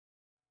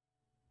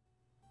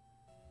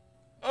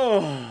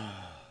Oh.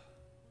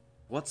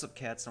 What's up,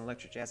 cats? I'm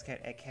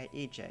ElectricJazzcat, aka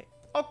EJ.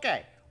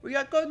 Okay, we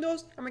got good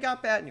news and we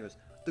got bad news.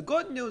 The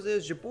good news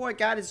is your boy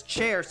got his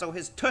chair so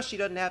his tushy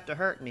doesn't have to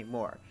hurt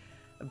anymore.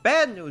 The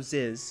bad news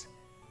is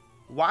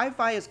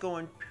Wi-Fi is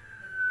going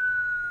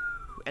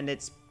and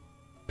it's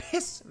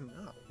pissing me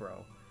off,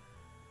 bro.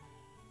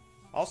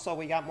 Also,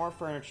 we got more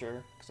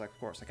furniture, because of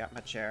course I got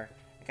my chair.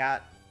 I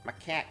got my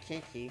cat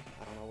Kiki.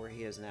 I don't know where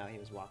he is now. He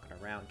was walking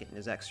around getting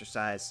his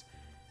exercise.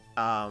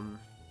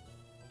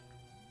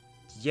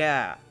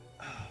 Yeah.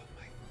 Oh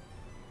my.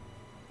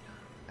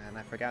 And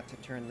I forgot to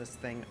turn this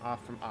thing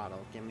off from auto.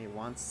 Give me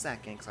 1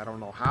 second, because I don't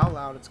know how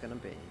loud it's gonna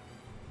be.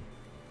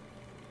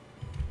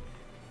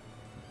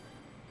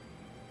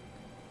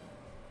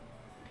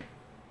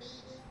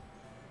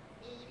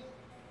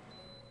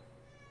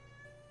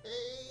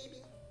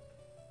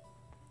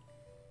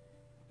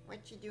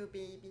 What you do,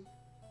 baby?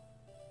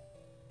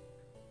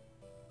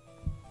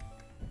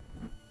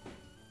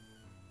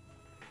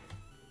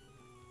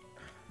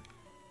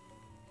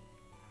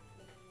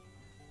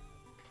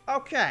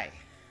 Okay.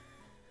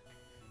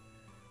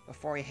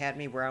 Before he had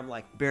me where I'm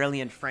like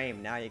barely in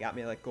frame, now you got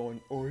me like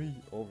going oi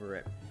over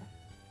it.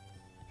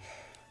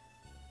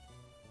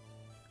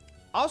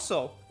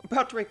 Also,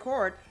 about to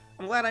record,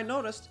 I'm glad I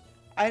noticed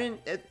I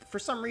didn't, for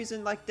some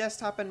reason, like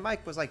desktop and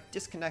mic was like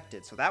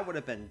disconnected, so that would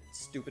have been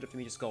stupid of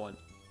me just going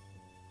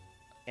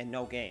and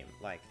no game,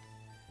 like,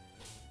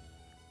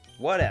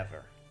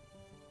 whatever.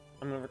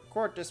 I'm gonna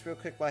record this real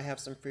quick while I have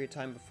some free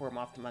time before I'm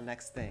off to my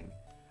next thing.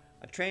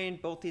 I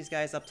trained both these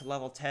guys up to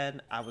level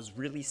 10. I was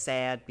really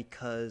sad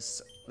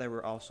because there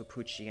were also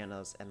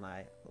Poochyena, and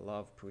I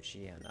love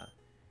Poochyena.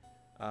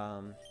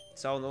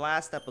 So in the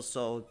last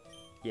episode,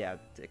 yeah,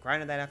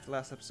 grinded that after the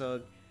last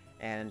episode,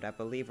 and I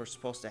believe we're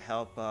supposed to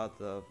help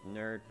the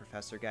nerd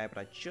professor guy, but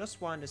I just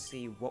wanted to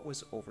see what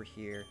was over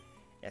here.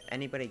 If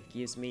anybody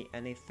gives me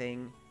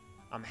anything,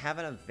 I'm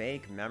having a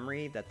vague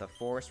memory that the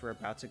forest we're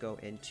about to go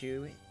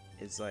into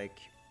is like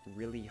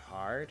really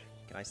hard.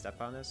 Can I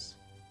step on this?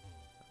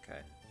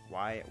 Okay.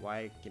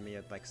 Why give me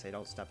a, like, say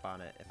don't step on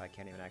it if I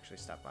can't even actually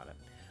step on it?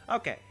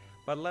 Okay,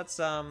 but let's,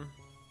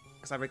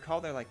 because I recall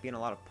there, like, being a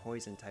lot of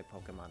poison-type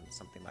Pokemon,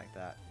 something like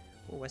that.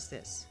 Oh, what's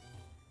this?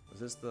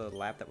 Was this the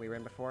lab that we were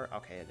in before?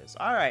 Okay, it is.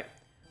 Alright,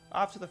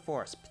 off to the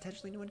forest.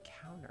 Potentially new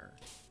encounter.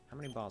 How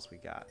many balls we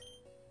got?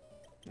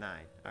 9.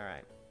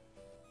 Alright.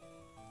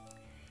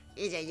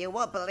 EJ, you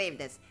won't believe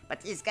this, but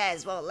these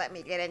guys won't let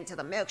me get into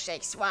the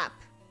milkshake swamp.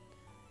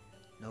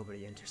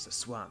 Nobody enters the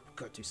swamp.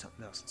 Go do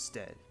something else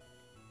instead.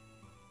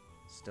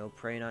 Still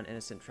preying on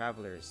innocent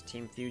travelers.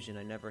 Team Fusion,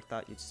 I never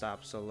thought you'd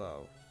stop so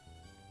low.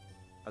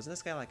 Wasn't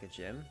this guy like a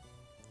gym?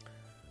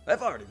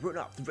 I've already run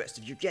off the rest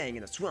of your gang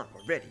in the swamp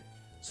already,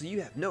 so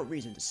you have no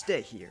reason to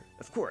stay here.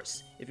 Of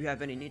course, if you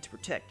have any need to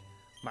protect,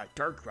 my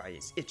Darkrai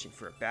is itching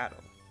for a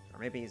battle. Or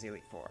maybe he's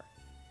Elite 4.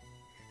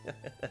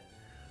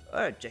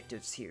 Our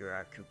objectives here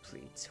are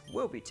complete.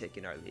 We'll be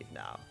taking our leave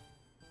now.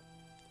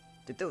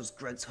 Did those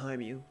grunts harm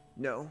you?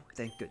 No?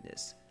 Thank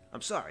goodness.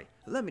 I'm sorry,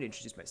 let me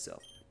introduce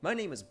myself. My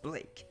name is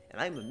Blake,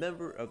 and I'm a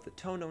member of the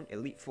Tonon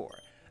Elite 4.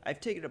 I've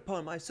taken it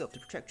upon myself to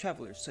protect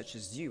travelers such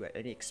as you at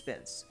any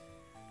expense.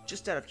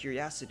 Just out of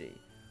curiosity,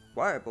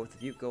 why are both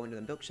of you going to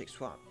the Milkshake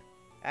Swamp?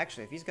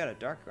 Actually, if he's got a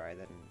Darkrai,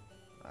 then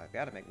I've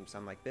got to make him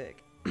sound like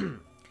big.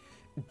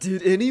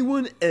 Did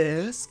anyone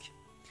ask?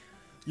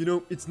 You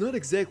know, it's not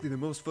exactly the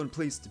most fun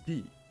place to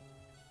be.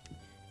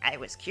 I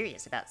was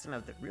curious about some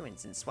of the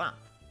ruins in swamp.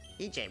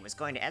 EJ was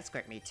going to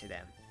escort me to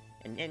them.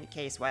 And in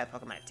case wild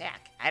Pokemon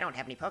attack, I don't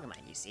have any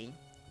Pokemon, you see.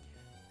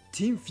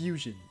 Team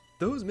Fusion,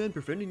 those men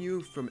preventing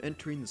you from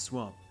entering the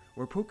swamp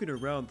or poking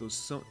around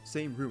those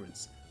same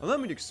ruins. Allow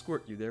me to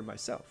escort you there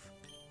myself.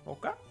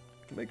 Okay,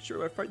 to make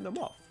sure I frighten them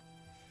off.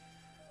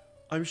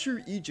 I'm sure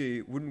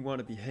EJ wouldn't want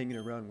to be hanging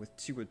around with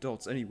 2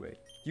 adults anyway.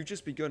 You've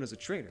just begun as a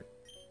trainer.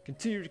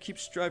 Continue to keep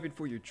striving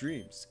for your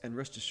dreams, and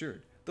rest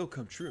assured, they'll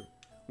come true.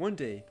 One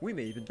day, we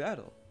may even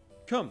battle.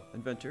 Come,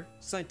 inventor,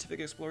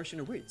 scientific exploration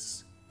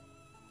awaits.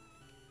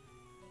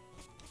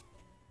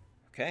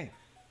 Okay.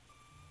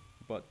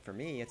 But for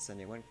me, it's a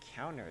new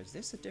encounter. Is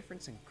this a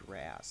difference in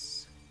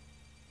grass?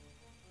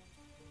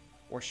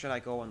 Or should I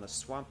go in the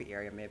swampy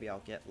area? Maybe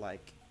I'll get,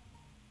 like,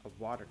 a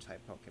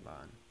water-type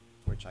Pokemon,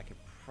 which I could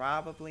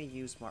probably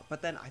use more.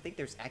 But then I think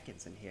there's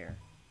Ekans in here.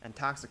 And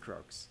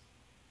Toxicroaks.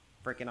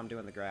 Freaking, I'm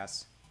doing the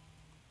grass.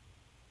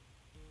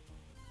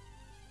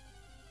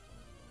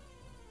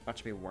 About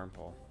to be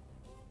Wurmple.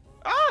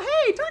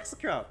 Oh, hey!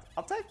 Toxicroak!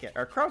 I'll take it.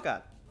 Or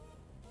Crogut.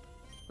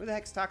 Who the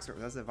heck's Toxicroak?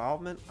 That's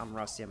evolvement? I'm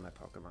rusty on my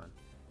Pokemon.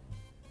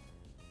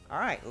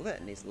 Alright,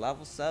 Litany's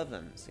level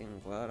 7. Seeing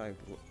glad I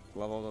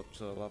leveled up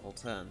to level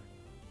 10.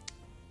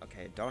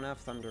 Okay, don't have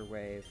Thunder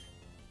Wave.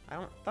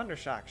 Thunder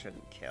Shock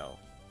shouldn't kill.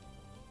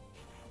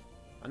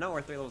 I know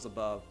we're 3 levels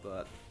above,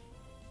 but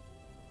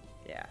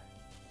yeah.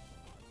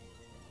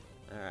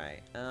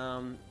 Alright,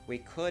 we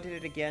could hit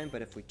it again,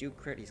 but if we do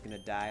crit, he's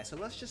gonna die. So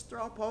let's just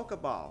throw a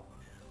Pokeball.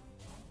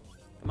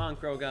 Come on,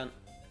 Crogun.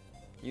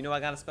 You know I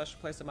got a special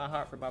place in my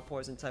heart for my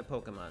poison-type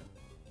Pokemon.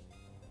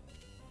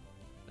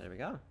 There we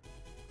go.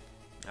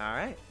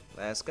 Alright,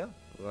 let's go.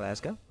 Let's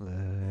go.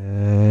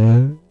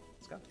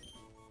 Let's go.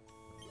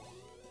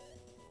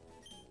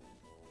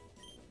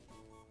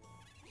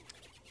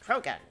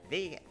 Krogan,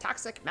 the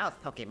toxic mouth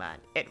Pokemon.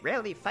 It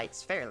rarely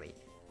fights fairly,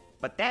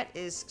 but that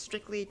is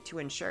strictly to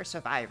ensure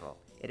survival.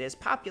 It is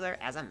popular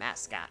as a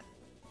mascot.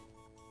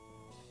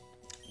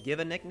 Give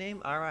a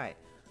nickname? Alright.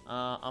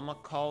 I'm gonna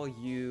call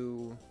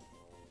you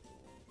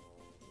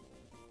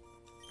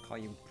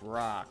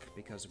Brock,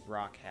 because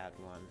Brock had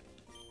one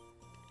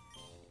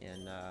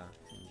in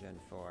Gen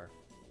 4.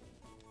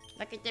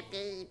 Look at the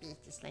baby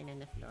just laying on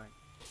the floor.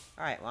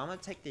 Alright, well I'm gonna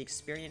take the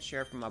experience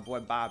share from my boy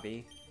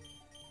Bobby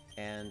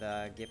and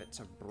give it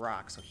to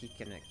Brock so he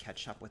can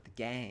catch up with the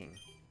gang.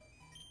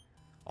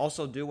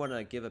 Also, do want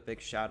to give a big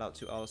shout out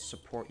to all the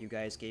support you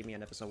guys gave me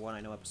on episode 1.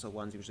 I know episode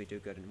 1s usually do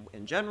good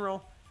in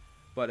general,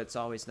 but it's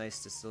always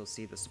nice to still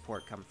see the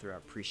support come through. I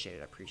appreciate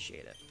it. I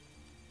appreciate it.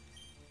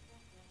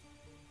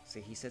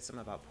 See, he said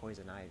something about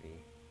poison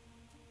ivy.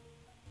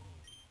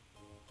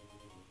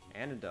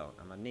 Antidote.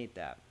 I'm gonna need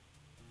that.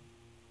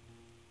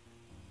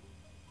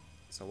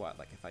 So what?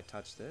 Like if I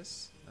touch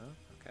this? Oh,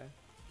 okay.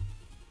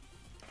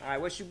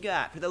 Alright, what you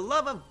got? For the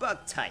love of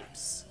bug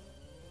types.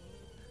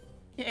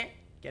 Get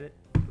it?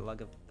 The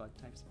love of bug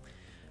types.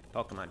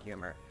 Pokemon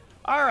humor.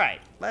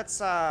 Alright,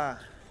 let's wow,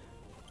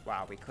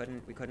 we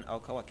couldn't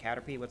Oko a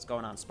Caterpie? What's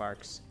going on,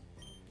 Sparks?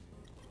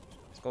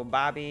 Let's go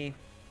Bobby.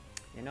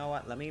 You know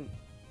what? Let me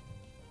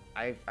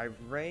I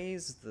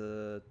raised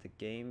the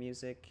game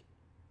music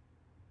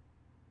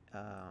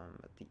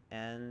at the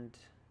end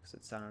because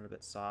it sounded a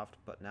bit soft,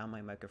 but now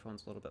my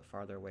microphone's a little bit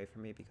farther away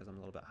from me because I'm a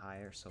little bit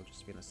higher, so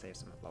just gonna save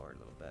some lower a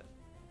little bit.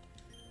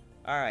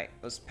 Alright,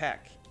 let's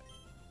peck.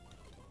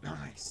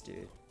 Nice,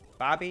 dude.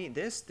 Bobby,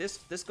 this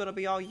gonna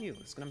be all you.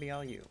 It's gonna be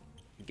all you.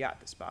 You got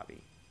this,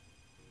 Bobby.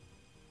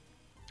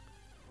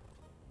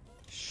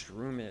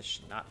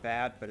 Shroomish, not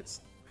bad, but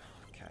it's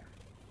okay.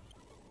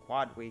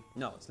 Quad weak.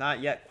 No, it's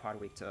not yet quad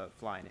weak to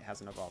flying. It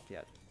hasn't evolved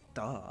yet.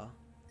 Duh.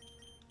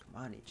 Come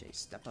on, EJ,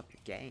 step up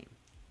your game.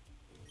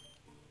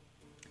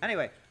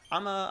 Anyway,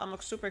 I'm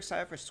super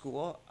excited for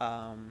school.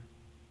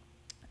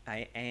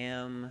 I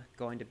am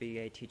going to be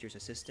a teacher's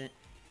assistant,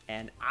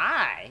 and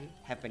I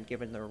have been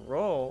given the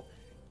role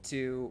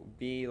to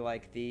be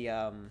like the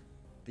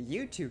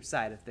YouTube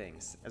side of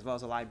things, as well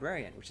as a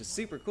librarian, which is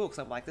super cool because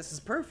I'm like, this is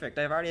perfect.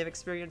 I already have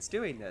experience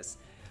doing this.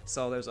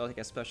 So there's like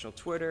a special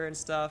Twitter and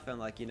stuff, and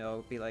like, you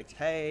know, be like,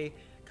 hey,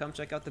 come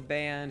check out the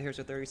band. Here's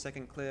a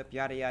 30-second clip,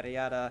 yada yada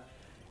yada.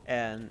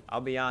 And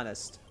I'll be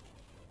honest,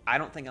 I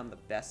don't think I'm the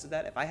best at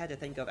that. If I had to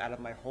think of out of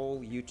my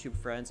whole YouTube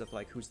friends of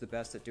like who's the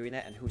best at doing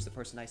that and who's the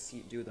person I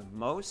see do the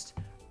most,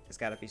 it's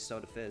gotta be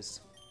Soda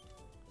Fizz.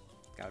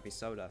 It's gotta be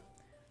Soda.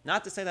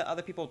 Not to say that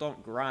other people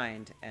don't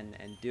grind and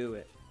do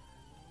it,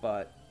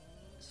 but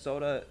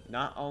Soda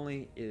not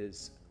only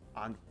is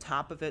on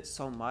top of it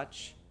so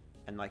much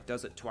and like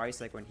does it twice,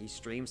 like when he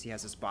streams, he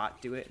has his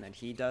bot do it and then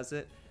he does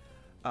it.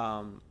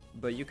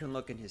 But you can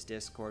look in his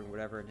Discord and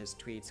whatever in his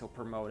tweets, he'll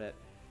promote it.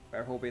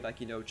 Or he'll be like,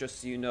 you know,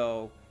 just so you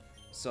know,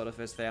 Soda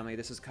Fizz family,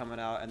 this is coming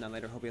out, and then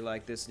later he'll be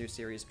like, this new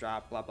series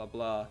dropped, blah blah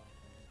blah.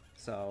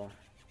 So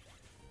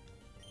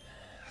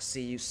I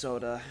see you,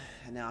 Soda,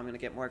 and now I'm gonna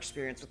get more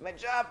experience with my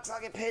job because I'll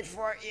get paid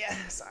for it. Yeah,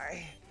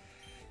 sorry.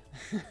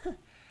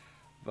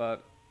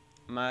 But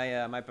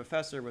my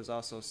professor was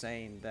also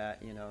saying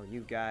that, you know,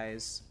 you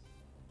guys,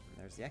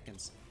 there's the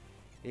Ekans.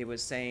 He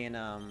was saying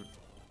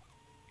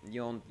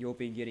you'll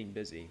be getting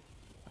busy,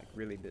 like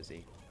really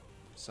busy.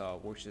 So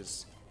which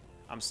is,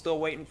 I'm still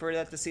waiting for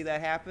that to see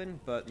that happen,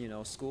 but you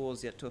know, school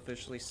is yet to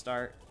officially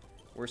start.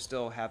 We're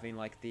still having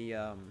like the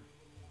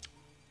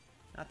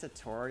not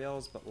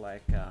tutorials, but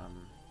like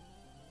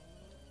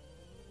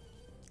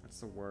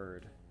what's the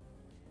word?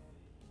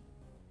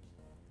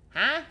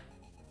 Huh?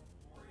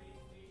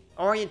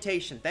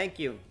 Orientation. Thank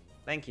you.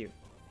 Thank you.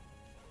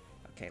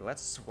 Okay,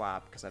 let's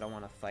swap because I don't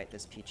want to fight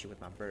this Pichu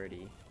with my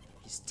birdie.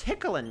 He's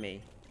tickling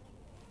me.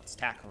 Let's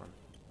tackle him.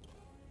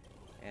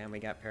 And we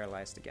got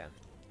paralyzed again.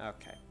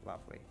 Okay,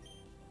 lovely.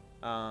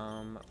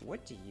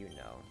 What do you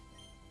know?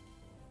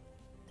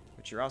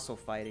 But you're also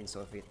fighting,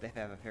 so if they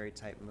have a fairy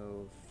type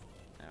move,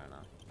 I don't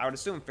know. I would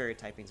assume fairy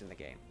typing's in the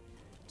game.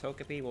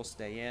 Togepi will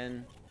stay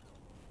in.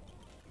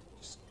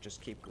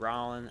 Just keep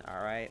growling.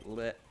 Alright,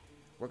 lit.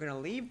 We're gonna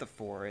leave the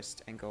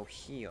forest and go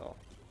heal.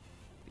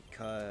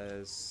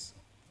 Because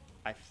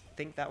I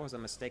think that was a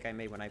mistake I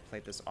made when I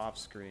played this off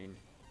screen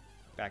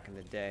back in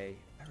the day.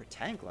 Remember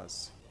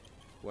Tanglas?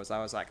 I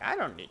was like, I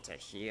don't need to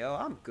heal,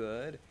 I'm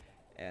good.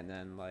 And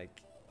then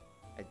like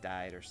I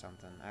died or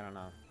something. I don't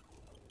know.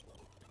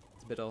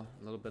 It's a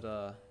little bit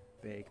of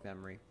vague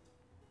memory.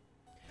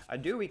 I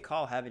do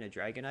recall having a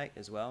Dragonite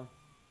as well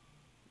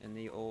in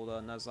the old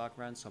Nuzlocke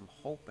run, so I'm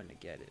hoping to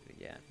get it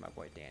again for my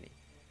boy Danny.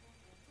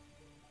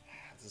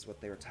 This is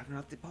what they were talking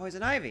about, the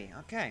poison ivy.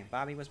 Okay,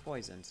 Bobby was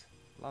poisoned.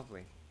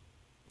 Lovely.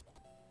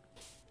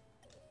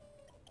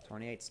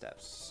 28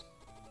 steps.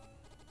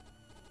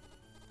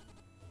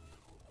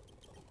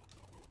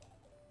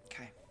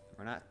 Okay,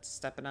 we're not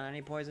stepping on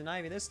any poison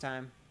ivy this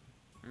time.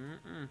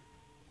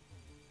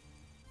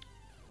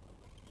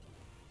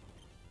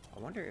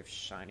 I wonder if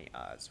shiny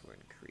odds were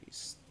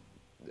increased.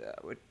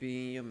 That would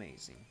be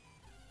amazing.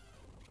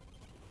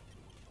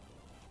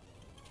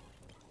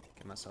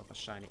 Get myself a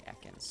shiny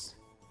Ekans.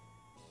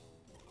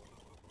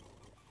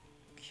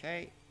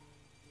 Okay.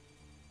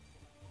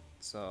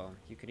 So,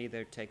 you can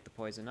either take the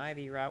Poison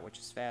Ivy route, which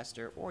is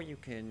faster, or you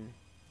can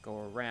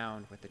go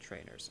around with the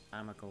trainers.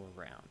 I'm gonna go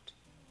around.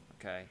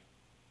 Okay?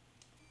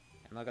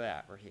 And look at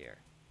that, we're here.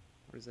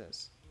 What is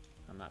this?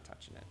 I'm not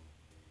touching it.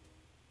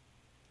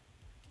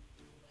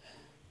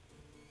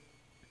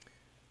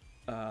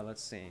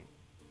 Let's see.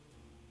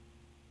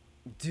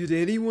 Did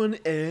anyone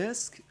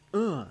ask?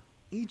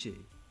 EJ.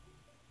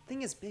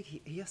 Thing is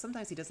big,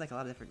 sometimes he does like a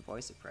lot of different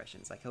voice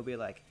impressions. Like he'll be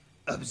like,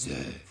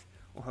 observe,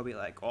 or he'll be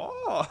like,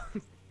 oh.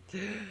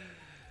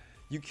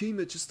 You came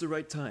at just the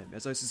right time,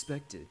 as I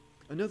suspected.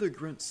 Another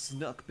grunt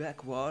snuck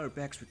back while our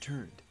backs were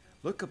turned.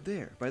 Look up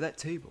there, by that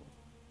table.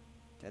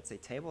 That's a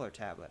table or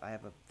tablet? I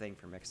have a thing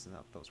for mixing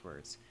up those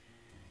words.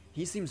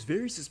 He seems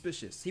very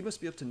suspicious. He must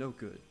be up to no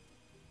good.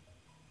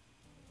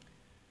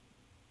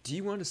 Do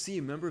you want to see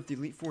a member of the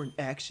Elite Four in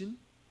action?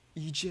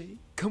 EJ,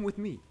 come with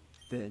me.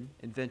 Then,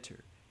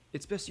 Inventor,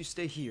 it's best you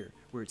stay here,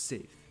 where it's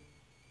safe.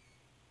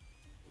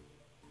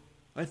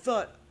 I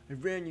thought I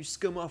ran you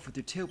scum off with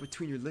your tail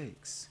between your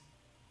legs.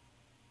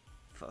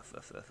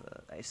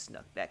 I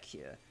snuck back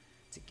here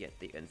to get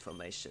the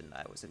information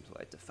I was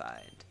employed to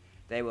find.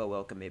 They will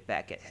welcome me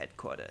back at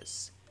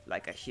headquarters,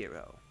 like a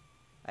hero.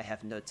 I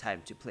have no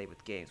time to play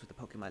with games with the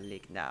Pokemon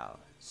League now.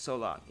 So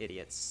long,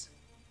 idiots.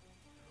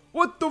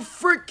 What the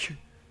frick?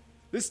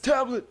 This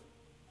tablet!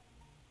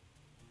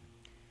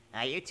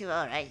 Are you two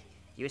alright?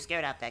 You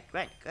scared off that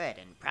grunt good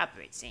and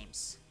proper, it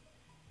seems.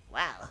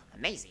 Wow,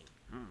 amazing.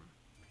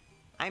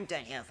 I'm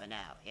done here for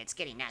now. It's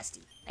getting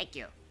nasty. Thank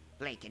you,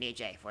 Blake and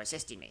EJ, for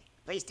assisting me.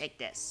 Please take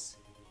this.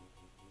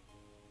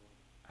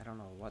 I don't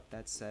know what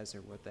that says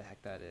or what the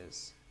heck that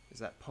is. Is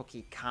that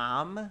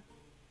Pokecom?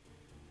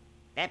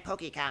 That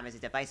Pokecom is a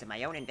device of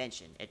my own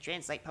invention. It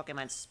translates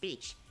Pokemon's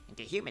speech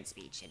into human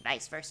speech and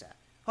vice versa.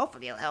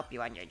 Hopefully it'll help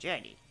you on your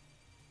journey.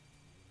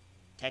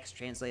 Text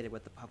translated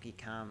with the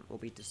Pokecom will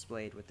be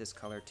displayed with this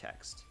colored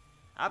text.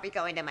 I'll be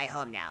going to my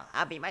home now.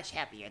 I'll be much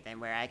happier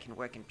than where I can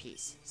work in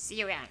peace. See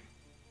you around.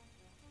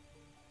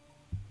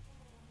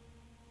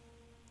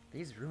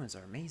 These ruins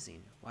are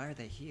amazing. Why are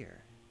they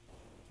here?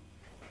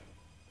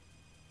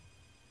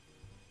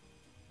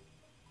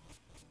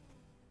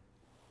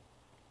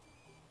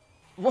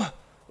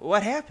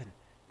 What happened?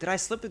 Did I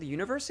slip through the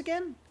universe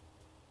again?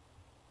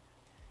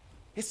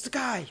 It's the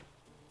guy!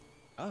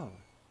 Oh,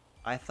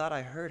 I thought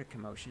I heard a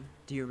commotion.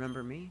 Do you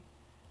remember me?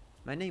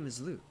 My name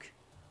is Luke.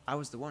 I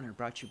was the one who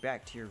brought you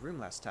back to your room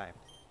last time.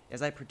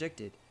 As I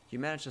predicted, you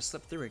managed to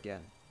slip through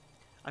again.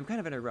 I'm kind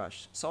of in a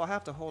rush, so I'll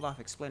have to hold off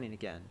explaining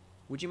again.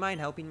 Would you mind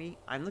helping me?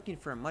 I'm looking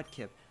for a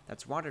mudkip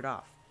that's wandered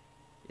off.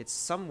 It's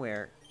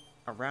somewhere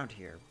around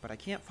here, but I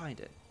can't find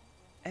it.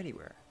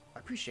 Anywhere. I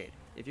appreciate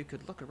it if you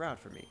could look around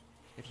for me.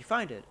 If you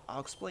find it, I'll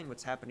explain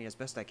what's happening as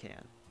best I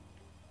can.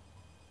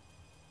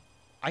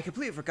 I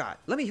completely forgot.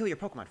 Let me heal your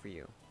Pokemon for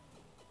you.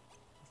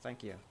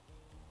 Thank you.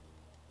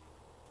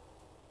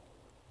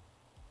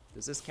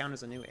 Does this count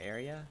as a new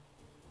area?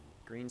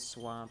 Green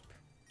Swamp.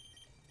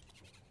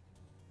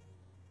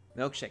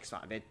 Milkshake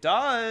Swamp. It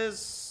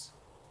does!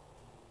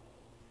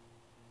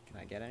 Can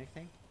I get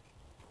anything?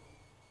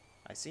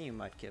 I see you,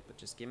 Mudkip, but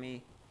just give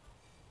me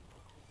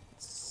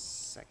a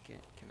second.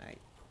 Can I...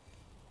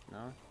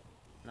 No?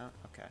 No?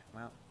 Okay,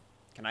 well.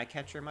 Can I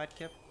catch your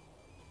Mudkip?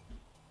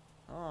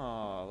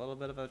 Oh, a little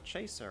bit of a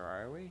chaser,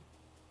 are we?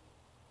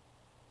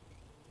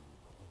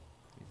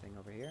 Anything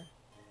over here?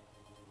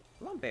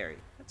 Lumberry.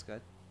 That's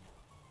good.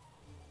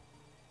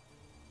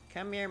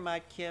 Come here,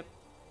 Mudkip.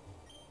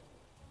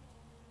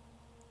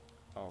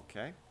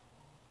 Okay.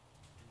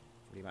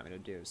 What do you want me to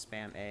do?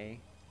 Spam A?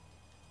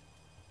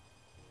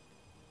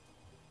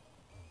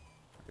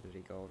 Or did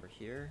he go over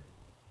here?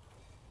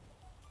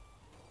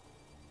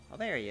 Oh,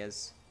 there he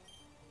is.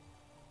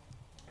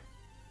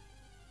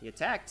 He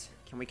attacked.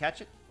 Can we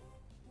catch it?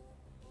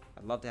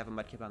 I'd love to have a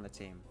Mudkip on the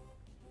team.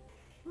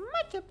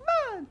 Mudkip,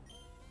 man!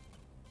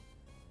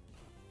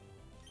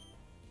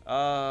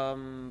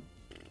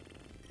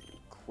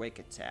 Quick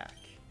attack.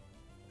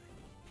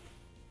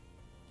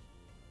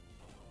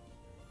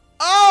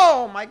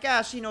 Oh my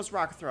gosh, he knows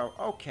Rock Throw.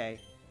 Okay.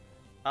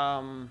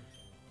 Mud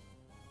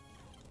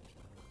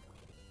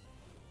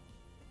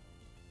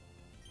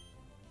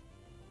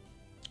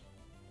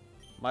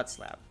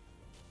Slap.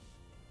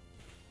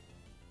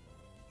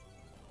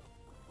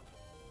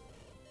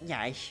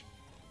 Yikes.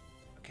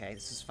 Okay,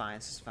 this is fine,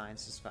 this is fine,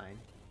 this is fine.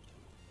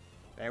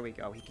 There we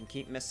go. He can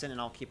keep missing, and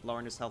I'll keep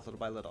lowering his health little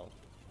by little.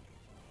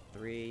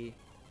 3,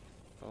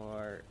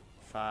 4,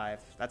 5.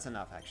 That's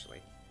enough,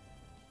 actually.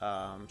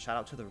 Shout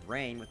out to the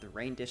Rain with the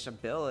Rain Dish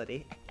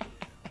ability.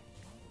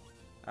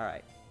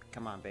 Alright,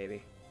 come on,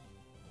 baby.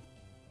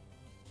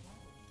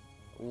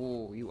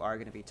 Ooh, you are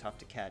going to be tough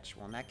to catch.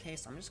 Well, in that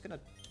case, I'm just going to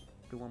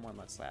do one more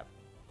Mud Slap.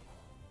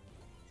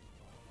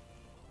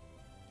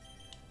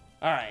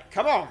 Alright,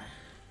 come on!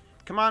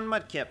 Come on,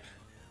 Mudkip.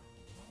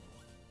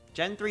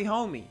 Gen 3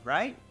 homie,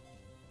 right?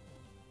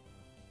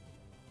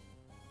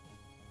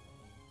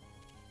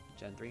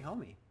 Gen 3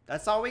 homie.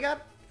 That's all we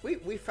got?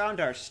 We found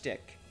our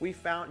stick. We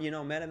found, you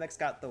know, Metamex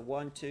got the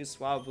 1-2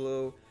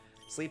 Swablu.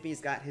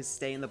 Sleepy's got his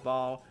stay in the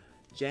ball.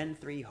 Gen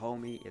 3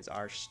 homie is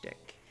our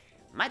stick.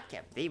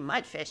 Mudkip, the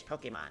mudfish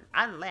Pokemon.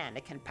 On land,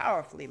 it can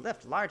powerfully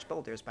lift large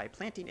boulders by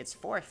planting its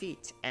 4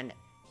 feet and...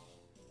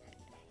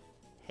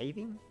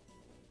 Having?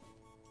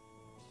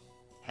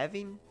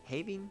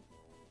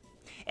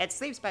 It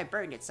sleeps by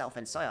burying itself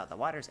in soil at the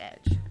water's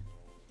edge.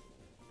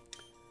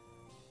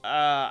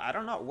 I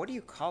don't know. What do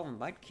you call him,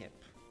 Mudkip?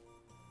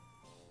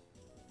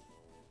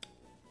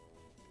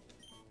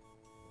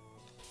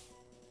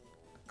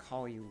 I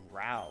call you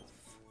Ralph.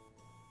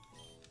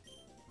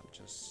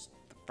 Just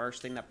the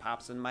first thing that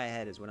pops in my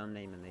head is what I'm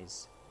naming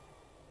these.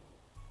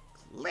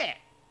 Click!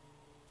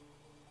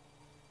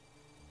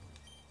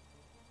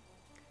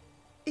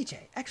 EJ,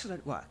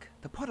 excellent work.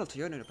 The portal to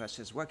your universe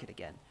is working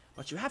again,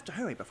 but you have to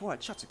hurry before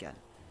it shuts again.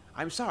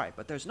 I'm sorry,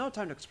 but there's no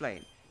time to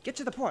explain. Get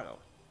to the portal.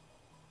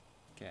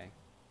 Okay.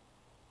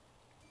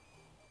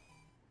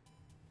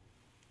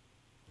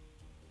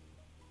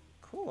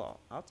 Cool.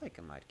 I'll take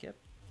a Mudkip.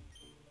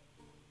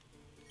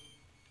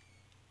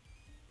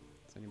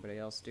 Does anybody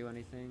else do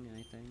anything?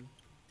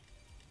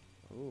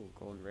 Ooh,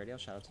 Golden Radio.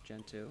 Shout out to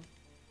Gen 2.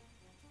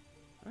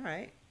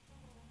 Alright.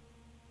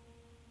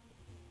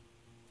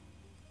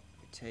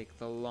 We take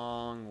the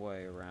long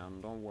way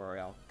around. Don't worry,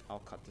 I'll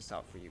cut this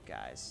out for you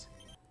guys.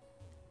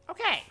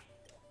 Okay.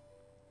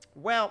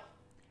 Well,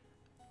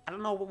 I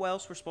don't know what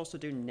else we're supposed to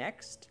do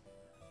next.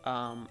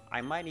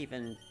 I might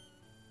even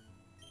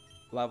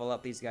level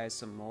up these guys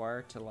some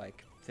more to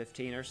like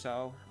 15 or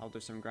so. I'll do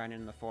some grinding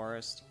in the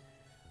forest.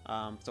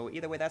 So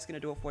either way, that's going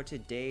to do it for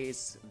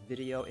today's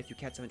video. If you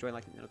catch some enjoying,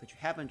 like that you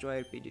have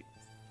enjoyed,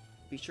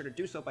 be sure to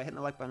do so by hitting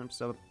the like button.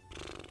 So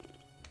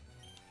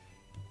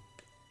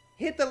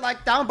hit the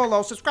like down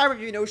below, subscribe if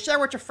you're new, share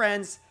with your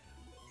friends.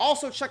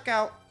 Also check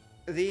out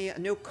the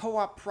new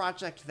co-op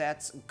project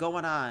that's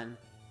going on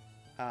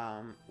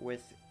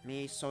with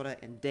me, Soda,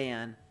 and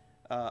Dan.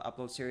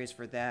 Upload series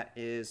for that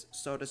is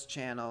Soda's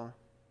channel,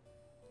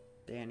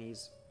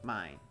 Danny's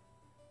mine.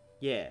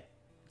 Yeah,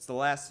 it's the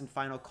last and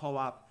final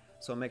co-op,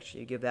 so make sure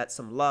you give that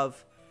some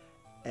love,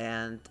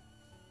 and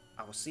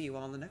I will see you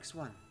all in the next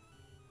one.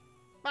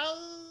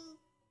 Bye!